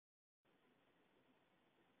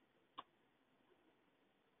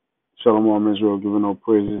Shalom Israel, giving all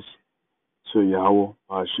praises to Yahweh,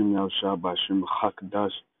 Ba'ashim Yahushua, Ba'ashim Hakadash.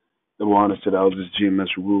 Double honors to the elders, GMS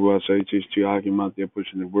Ruru, SHHT, Hakim out there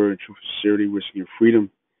pushing the word, truth, sincerity, risking your freedom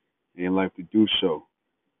and life to do so.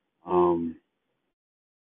 Um,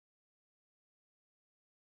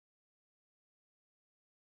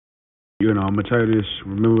 I'm gonna tell you this,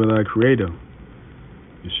 remember thy creator,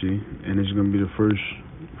 you see, and it's gonna be the first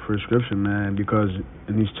scripture, man, because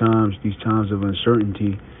in these times of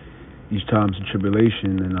uncertainty, these times of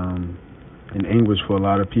tribulation and anguish for a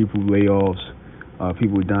lot of people, layoffs,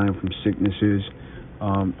 people dying from sicknesses.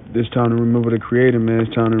 It's time to remember the Creator, man.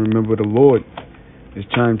 It's time to remember the Lord. It's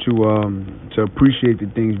time to appreciate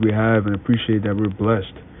the things we have and appreciate that we're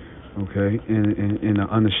blessed, okay? And an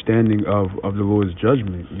understanding of the Lord's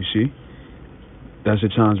judgment. You see, that's the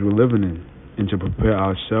times we're living in, and to prepare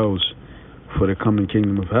ourselves for the coming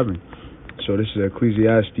kingdom of heaven. So this is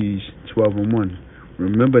Ecclesiastes 12:1.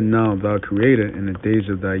 Remember now thy Creator in the days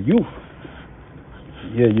of thy youth.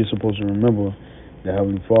 Yeah, you're supposed to remember the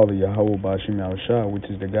Heavenly Father, Yahweh Ba'ashim Yahushua, which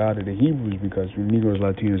is the God of the Hebrews, because we Negroes,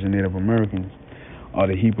 Latinos, and Native Americans are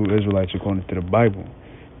the Hebrew Israelites according to the Bible,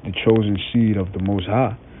 the chosen seed of the Most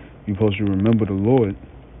High. You're supposed to remember the Lord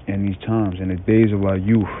in these times, in the days of our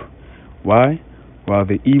youth. Why? While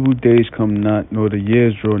the evil days come not, nor the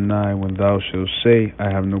years draw nigh, when thou shalt say, I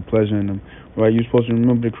have no pleasure in them. Right? You're supposed to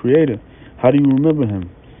remember the Creator. How do you remember Him?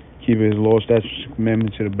 Keeping His law, statutes, and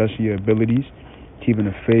commandments to the best of your abilities, keeping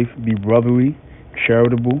the faith, be brotherly,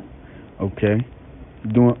 charitable, okay?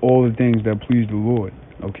 Doing all the things that please the Lord,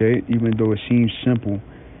 okay? Even though it seems simple,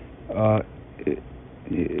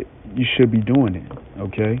 you should be doing it,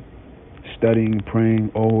 okay? Studying, praying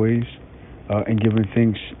always, and giving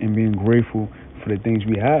thanks and being grateful for the things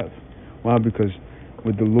we have. Why? Because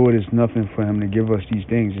with the Lord, it's nothing for Him to give us these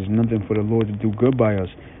things. It's nothing for the Lord to do good by us,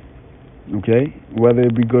 okay? Whether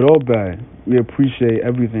it be good or bad, we appreciate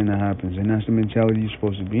everything that happens, and that's the mentality you're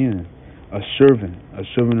supposed to be in. A servant of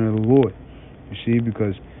the Lord. You see,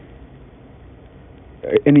 because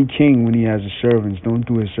any king, when he has his servants, don't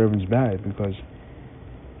do his servants bad, because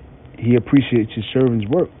he appreciates his servants'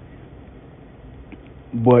 work.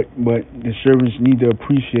 But the servants need to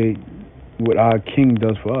appreciate what our king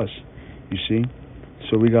does for us. You see,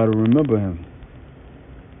 so we got to remember him.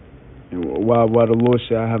 Why the Lord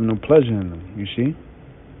said, "I have no pleasure in them." You see,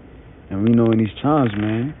 and we know in these times,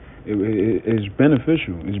 man, it's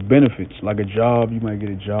beneficial. It's benefits. Like a job, you might get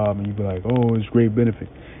a job and you be like, oh, it's great benefit.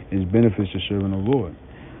 It's benefits to serving the Lord.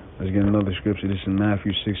 Let's get another scripture. This is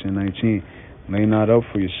Matthew 6:19. Lay not up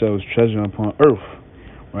for yourselves treasure upon earth.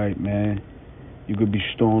 Right, man? You could be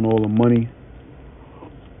storing all the money,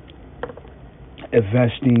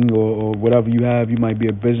 investing or whatever you have. You might be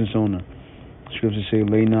a business owner. Scriptures say,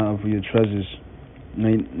 lay not up for your treasures.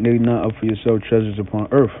 Lay not up for yourself treasures upon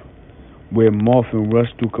earth, where moth and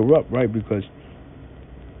rust do corrupt, right? Because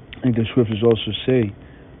I think the scriptures also say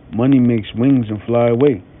money makes wings and fly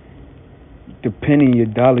away. The penny, your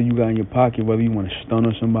dollar you got in your pocket, whether you want to stun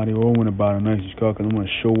on somebody or want to buy a nice car because you want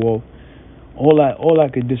to show off, all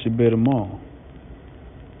that could disappear tomorrow.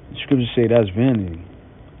 The scriptures say that's vanity.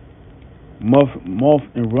 Moth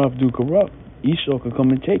and rust do corrupt. Esau could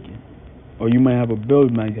come and take it. Or you might have a bill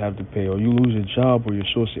you might have to pay, or you lose a job or your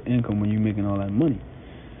source of income when you're making all that money.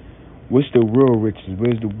 What's the real riches?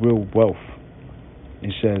 Where's the real wealth?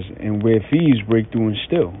 It says, and where thieves break through and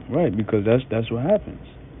steal, right? Because that's what happens.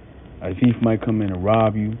 A thief might come in and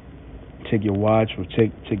rob you, take your watch, or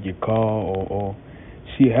take your car, or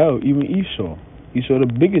see, hell, even Esau,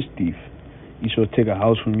 the biggest thief. Esau take a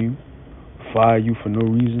house from you, fire you for no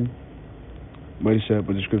reason. But it said,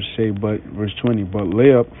 but the scriptures say, but verse 20, but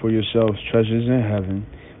lay up for yourselves treasures in heaven,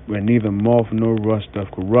 where neither moth nor rust doth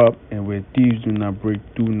corrupt, and where thieves do not break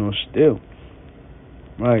through nor steal.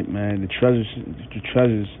 Right, man. The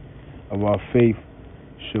treasures of our faith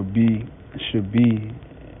should be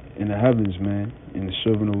in the heavens, man, in the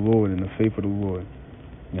serving of the Lord, in the faith of the Lord.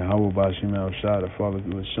 Yahweh Ba'ashim Yahushua, the Father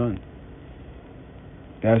through His Son.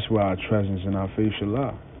 That's where our treasures and our faith should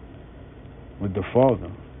lie, with the Father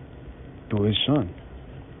through His Son,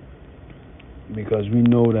 because we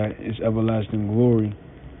know that it's everlasting glory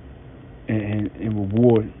and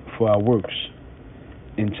reward for our works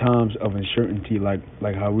in times of uncertainty, like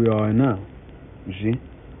how we are now. You see?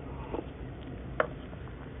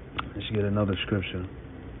 Let's get another scripture.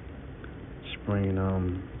 Just bringing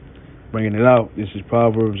it out. This is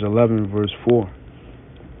Proverbs 11 verse 4.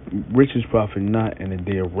 Riches profit not in the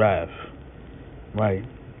day of wrath. Right.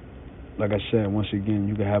 Like I said, once again,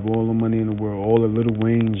 you can have all the money in the world, all the Little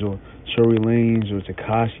Waynes or Tory Lanes or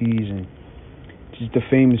Tekashis and just the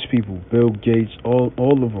famous people, Bill Gates, all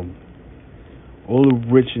of them. All the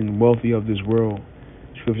rich and wealthy of this world,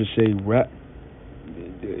 scriptures say,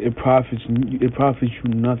 it profits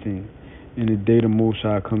you nothing in the day the Most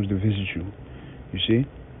High comes to visit you. You see?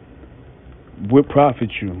 What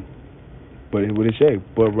profits you? But what it say?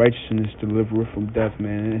 But righteousness delivereth from death,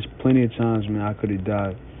 man. And there's plenty of times, man, I could have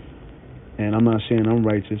died. And I'm not saying I'm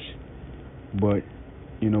righteous, but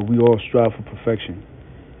we all strive for perfection.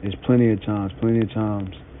 There's plenty of times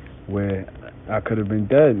where I could have been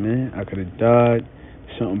dead, man. I could have died.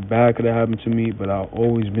 Something bad could have happened to me, but I've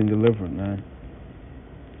always been delivered, man.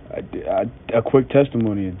 A quick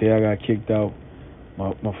testimony. The day I got kicked out,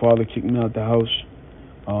 my father kicked me out the house.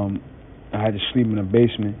 I had to sleep in the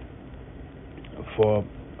basement for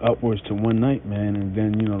upwards to one night, man. And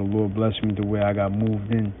then, the Lord blessed me to where I got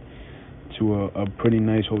moved in to a pretty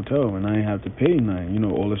nice hotel, and I didn't have to pay nothing.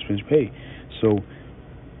 All expense paid. So,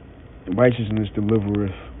 righteousness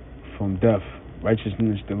delivereth from death.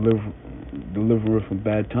 Righteousness delivereth from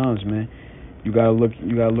bad times, man. You gotta look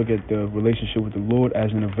at the relationship with the Lord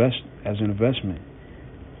as an investment.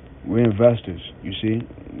 We're investors, you see.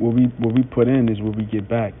 What we put in is what we get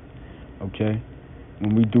back. Okay?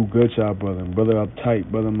 When we do good to our brother uptight,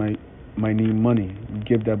 brother might need money. We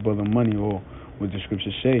give that brother money, or what the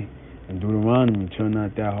scriptures say in Deuteronomy, turn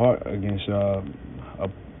not that heart against a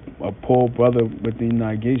poor brother within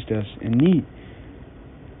thy gates that's in need,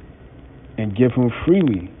 and give him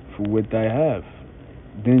freely for what thy have.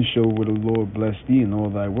 Then show where the Lord bless thee in all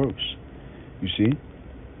thy works. You see?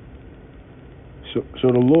 So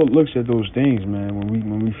the Lord looks at those things, man, when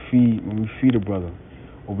we feed a brother,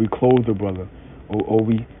 or we clothe a brother, or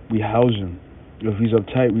we house him. If he's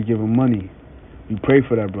uptight, we give him money. We pray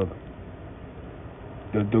for that brother.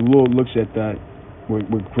 The Lord looks at that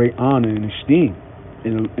with great honor and esteem.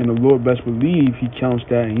 And the Lord best believe he counts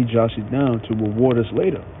that and he jots it down to reward us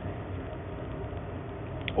later.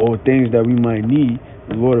 Or things that we might need,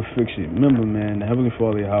 the Lord will fix it. Remember, man, the Heavenly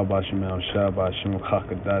Father, how about you, man?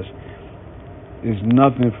 There's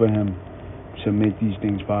nothing for him to make these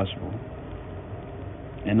things possible.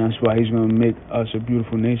 And that's why he's going to make us a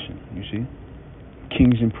beautiful nation, you see?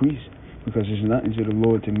 Kings and priests. Because it's nothing to the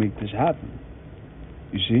Lord to make this happen.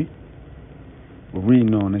 You see? We're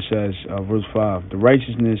reading on, it says, verse 5, the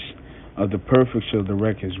righteousness of the perfect shall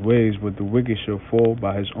direct his ways, but the wicked shall fall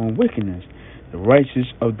by his own wickedness. The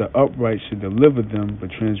righteous of the upright shall deliver them, but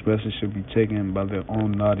transgressors shall be taken by their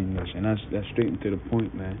own naughtiness. And that's straight into the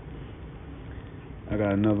point, man. I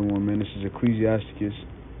got another one, man. This is Ecclesiasticus.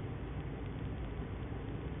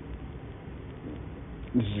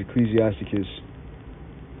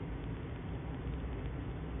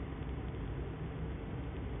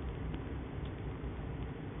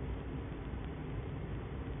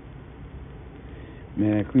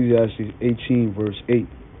 Man, Ecclesiastes 18, verse 8.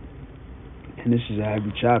 And this is a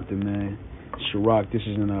heavy chapter, man. Sirach, this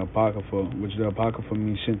is in the Apocrypha, which the Apocrypha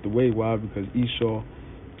means sent away. Why? Because Esau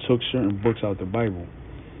took certain books out the Bible.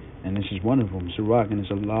 And this is one of them, Sirach. And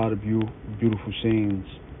there's a lot of beautiful sayings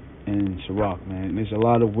in Sirach, man. And there's a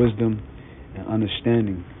lot of wisdom and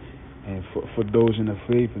understanding. And for those in the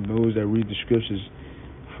faith and those that read the scriptures,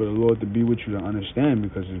 for the Lord to be with you to understand,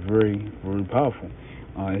 because it's very, very powerful.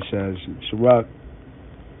 It says, Sirach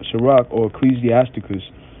or Ecclesiasticus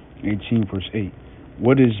 18 verse 8.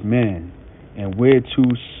 What is man, and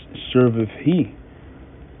whereto serveth he?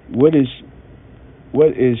 What is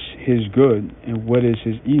his good, and what is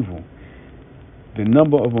his evil? The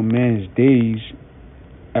number of a man's days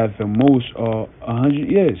at the most are 100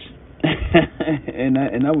 years. and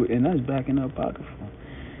that's back in the Apocrypha.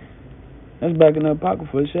 That's back in the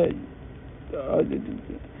Apocrypha. It said,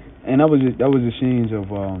 and that was the sayings of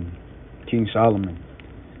King Solomon.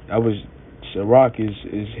 That was Sirach is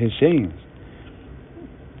his sayings.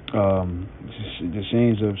 The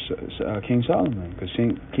sayings of King Solomon, because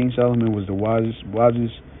King Solomon was the wisest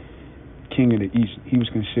king of the East. He was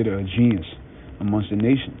considered a genius amongst the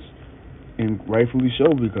nations, and rightfully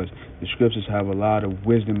so, because the scriptures have a lot of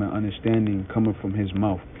wisdom and understanding coming from his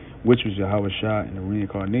mouth, which was Yahweh Shah and the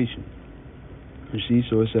reincarnation. You see,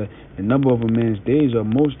 so it's the number of a man's days are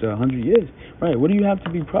most 100 years. Right? What do you have to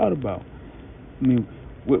be proud about? I mean,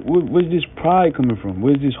 where's this pride coming from?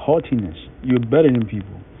 Where's this haughtiness? You're better than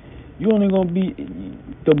people. You're only going to be,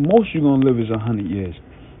 the most you're going to live is 100 years.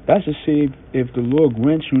 That's to say if the Lord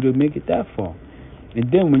grants you to make it that far.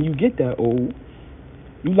 And then when you get that old,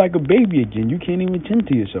 you like a baby again. You can't even tend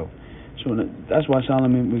to yourself. So that's why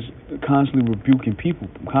Solomon was constantly rebuking people,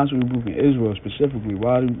 constantly rebuking Israel specifically.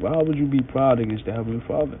 Why would you be proud against the Heavenly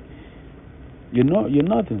Father? You're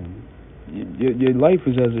nothing. Your life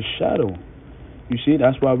is as a shadow. You see,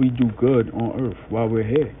 that's why we do good on earth while we're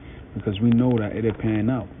here, because we know that it'll pan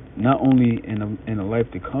out. not only in a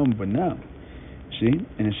life to come, but now. See,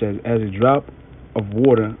 and it says, as a drop of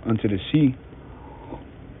water unto the sea,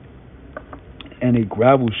 and a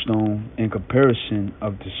gravel stone in comparison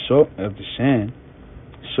of the sand,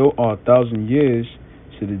 so are 1,000 years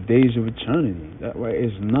to the days of eternity. That right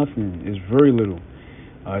is nothing. It's very little.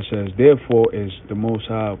 It says, therefore is the Most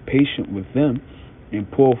High patient with them, and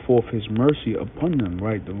pour forth His mercy upon them.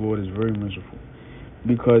 Right, the Lord is very merciful,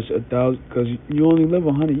 because because you only live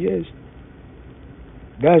 100 years.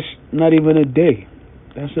 That's not even a day.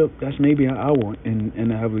 That's maybe an hour in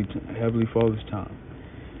the heavenly Father's time.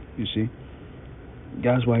 You see,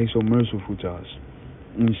 that's why He's so merciful to us.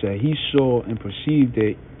 And He said He saw and perceived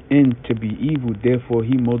their end to be evil. Therefore,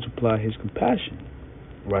 He multiplied His compassion.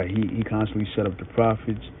 Right, He constantly set up the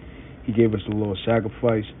prophets. He gave us the Lord's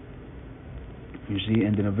sacrifice. You see,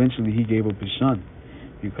 and then eventually He gave up His Son,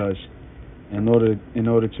 because in order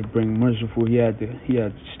to bring merciful, He had to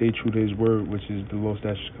stay true to His word, which is the law,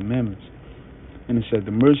 statutes, commandments. And it said,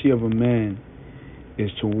 the mercy of a man is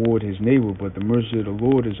toward his neighbor, but the mercy of the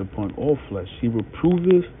Lord is upon all flesh. He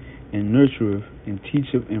reproveth and nurtureth and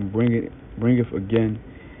teacheth and bringeth again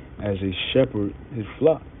as a shepherd his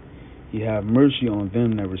flock. He have mercy on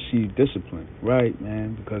them that receive discipline. Right,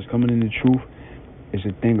 man, because coming in the truth is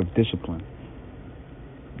a thing of discipline.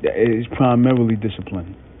 It is primarily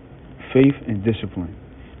discipline. Faith and discipline.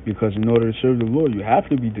 Because in order to serve the Lord, you have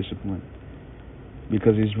to be disciplined.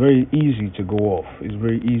 Because it's very easy to go off. It's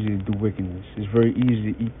very easy to do wickedness. It's very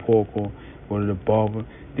easy to eat pork or go to the barber.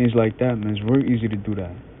 Things like that, man. It's very easy to do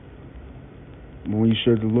that. But when you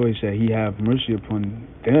serve the Lord, He said He have mercy upon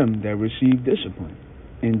them that receive discipline,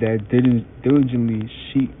 and that diligently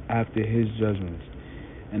seek after His judgments.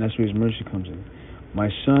 And that's where His mercy comes in. My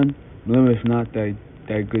son, blemish not thy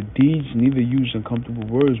good deeds, neither use uncomfortable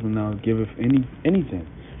words when thou giveth anything.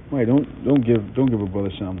 Right, don't give a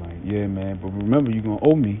brother something like, yeah, man, but remember you're gonna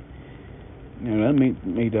owe me. You know, that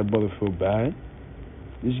make that brother feel bad.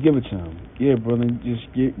 Just give it to him. Yeah, brother,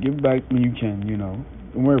 just give it back when you can. You know,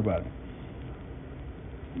 don't worry about it,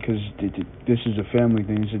 because this is a family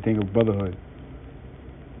thing. It's a thing of brotherhood.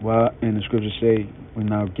 Well, and the scriptures say, when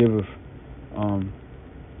thou giveth,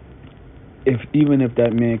 even if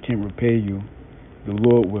that man can't repay you, the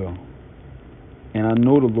Lord will. And I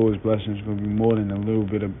know the Lord's blessing is going to be more than a little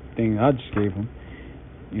bit of thing I just gave him.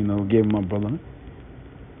 You know, gave my brother.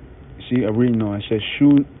 See, I read on. It says,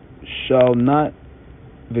 shall not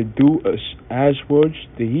the dew assuage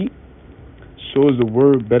the heat? So is the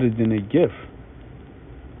word better than a gift.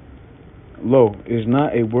 Lo, is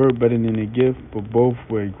not a word better than a gift, but both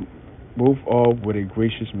are with a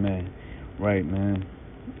gracious man. Right, man.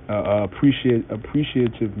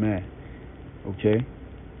 Appreciative man. Okay?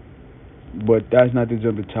 But that's not the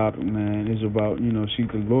other topic, man. It's about,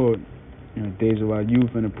 seek the Lord, days of our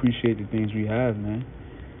youth, and appreciate the things we have, man.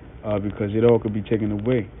 Because it all could be taken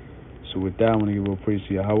away. So with that, I want to give a praise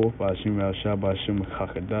to Yahweh, Ba'ashim Ra'ashah, Ba'ashim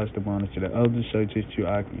Chakadas, the bonus to the elders, salutations to you,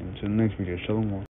 Akim. Until the next video, Shalom.